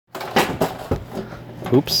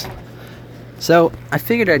Oops. So I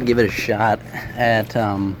figured I'd give it a shot at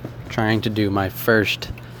trying to do my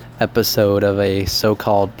first episode of a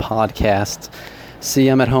so-called podcast. See,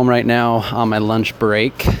 I'm at home right now on my lunch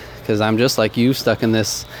break because I'm just like you, stuck in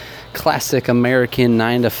this classic American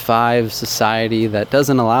 9-to-5 society that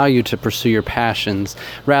doesn't allow you to pursue your passions.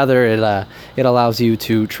 Rather, it allows you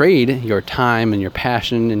to trade your time and your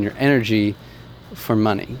passion and your energy for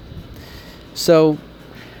money. So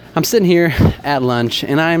I'm sitting here at lunch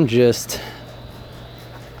and I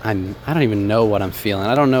don't even know what I'm feeling.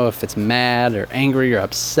 I don't know if it's mad or angry or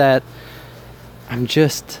upset. I'm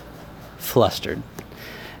just flustered.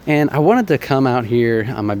 And I wanted to come out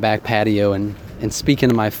here on my back patio and speak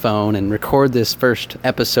into my phone and record this first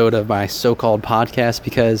episode of my so-called podcast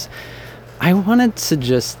because I want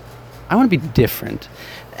to be different.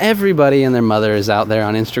 Everybody and their mother is out there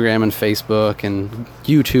on Instagram and Facebook and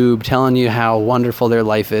YouTube telling you how wonderful their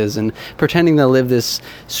life is and pretending to live this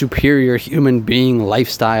superior human being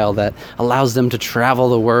lifestyle that allows them to travel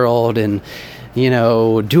the world and,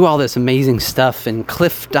 do all this amazing stuff and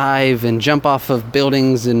cliff dive and jump off of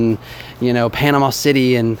buildings and, Panama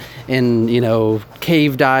City and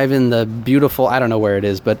cave dive in the beautiful, I don't know where it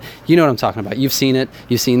is, but you know what I'm talking about. You've seen it.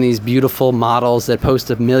 You've seen these beautiful models that post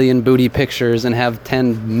 1 million booty pictures and have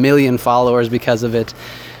 10 million followers because of it.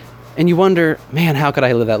 And you wonder, man, how could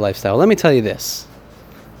I live that lifestyle? Let me tell you this.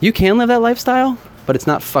 You can live that lifestyle, but it's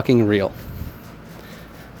not fucking real.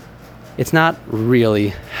 It's not really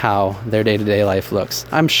how their day-to-day life looks.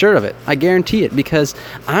 I'm sure of it. I guarantee it because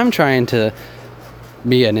I'm trying to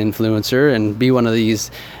be an influencer and be one of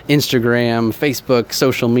these Instagram, Facebook,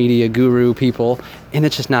 social media guru people, and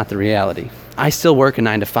it's just not the reality. I still work a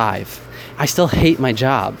 9-to-5. I still hate my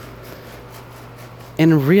job.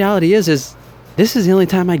 And the reality is this is the only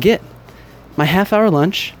time I get. My half-hour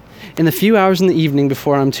lunch and the few hours in the evening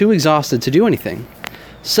before I'm too exhausted to do anything.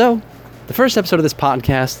 So, the first episode of this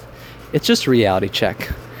podcast, it's just a reality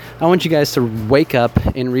check. I want you guys to wake up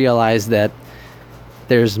and realize that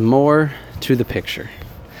there's more to the picture.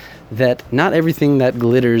 That not everything that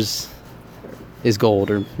glitters is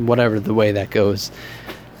gold or whatever the way that goes.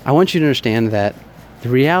 I want you to understand that the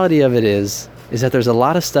reality of it is that there's a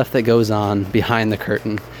lot of stuff that goes on behind the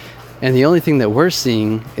curtain. And the only thing that we're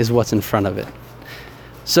seeing is what's in front of it.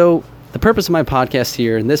 So the purpose of my podcast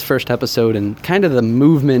here in this first episode and kind of the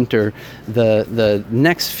movement or the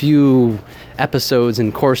next few episodes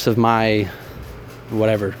in course of my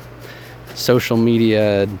whatever social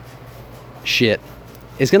media shit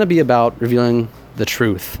is going to be about revealing the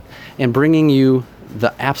truth and bringing you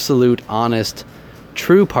the absolute, honest,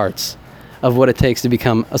 true parts of what it takes to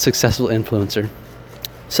become a successful influencer.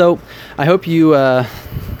 So I hope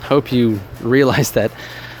you realize that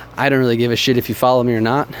I don't really give a shit if you follow me or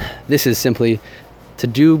not. This is simply to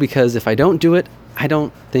do because if I don't do it, I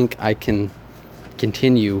don't think I can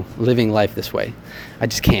continue living life this way. I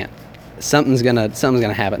just can't. Something's gonna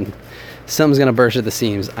happen. Something's gonna burst at the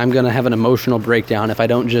seams. I'm gonna have an emotional breakdown if I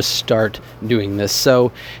don't just start doing this.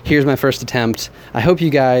 So here's my first attempt. I hope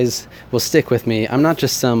you guys will stick with me. I'm not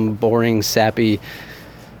just some boring, sappy,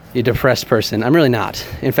 depressed person. I'm really not.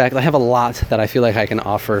 In fact, I have a lot that I feel like I can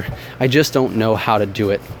offer. I just don't know how to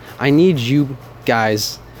do it. I need you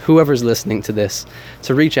guys, whoever's listening to this,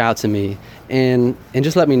 to reach out to me and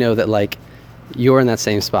just let me know that you're in that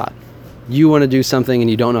same spot. You want to do something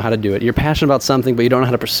and you don't know how to do it. You're passionate about something, but you don't know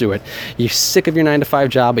how to pursue it. You're sick of your 9-to-5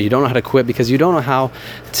 job, but you don't know how to quit because you don't know how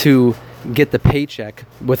to get the paycheck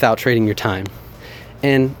without trading your time.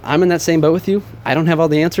 And I'm in that same boat with you. I don't have all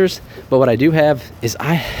the answers, but what I do have is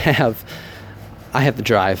I have the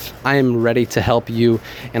drive. I am ready to help you,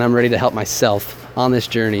 and I'm ready to help myself on this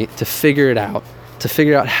journey to figure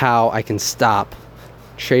out how I can stop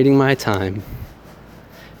trading my time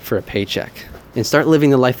for a paycheck and start living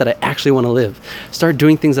the life that I actually want to live. Start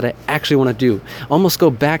doing things that I actually want to do. Almost go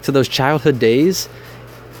back to those childhood days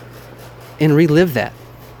and relive that.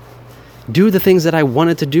 Do the things that I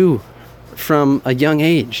wanted to do from a young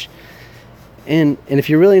age. And if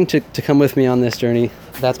you're willing to come with me on this journey,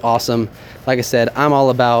 that's awesome. Like I said, I'm all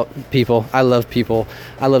about people. I love people.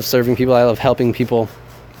 I love serving people. I love helping people.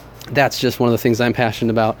 That's just one of the things I'm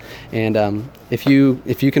passionate about. And if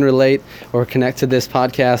you can relate or connect to this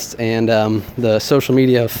podcast and the social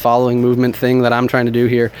media following movement thing that I'm trying to do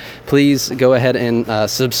here, please go ahead and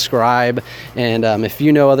subscribe. And if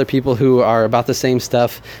you know other people who are about the same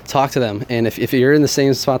stuff, talk to them. And if you're in the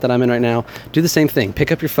same spot that I'm in right now, do the same thing. Pick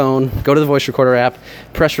up your phone, go to the voice recorder app,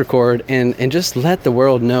 press record, and just let the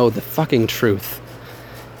world know the fucking truth.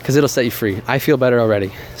 Because it'll set you free. I feel better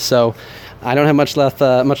already. So I don't have much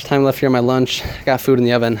time left here on my lunch. I got food in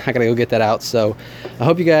the oven. I gotta go get that out. So I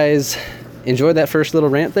hope you guys enjoyed that first little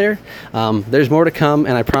rant there. There's more to come,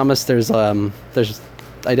 and I promise I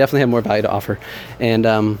definitely have more value to offer.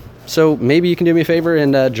 And so maybe you can do me a favor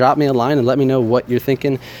and drop me a line and let me know what you're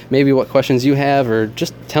thinking, maybe what questions you have, or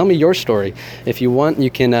just tell me your story. If you want, you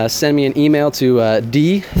can send me an email to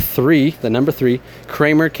D3, the number 3,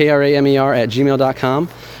 Kramer, Kramer, at gmail.com.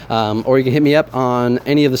 Or you can hit me up on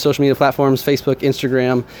any of the social media platforms, Facebook,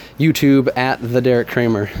 Instagram, YouTube, at the Derek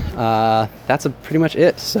Kramer. That's pretty much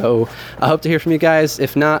it. So I hope to hear from you guys.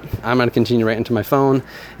 If not, I'm going to continue right into my phone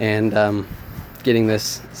and getting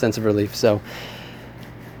this sense of relief. So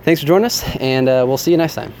thanks for joining us, and we'll see you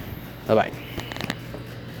next time. Bye-bye.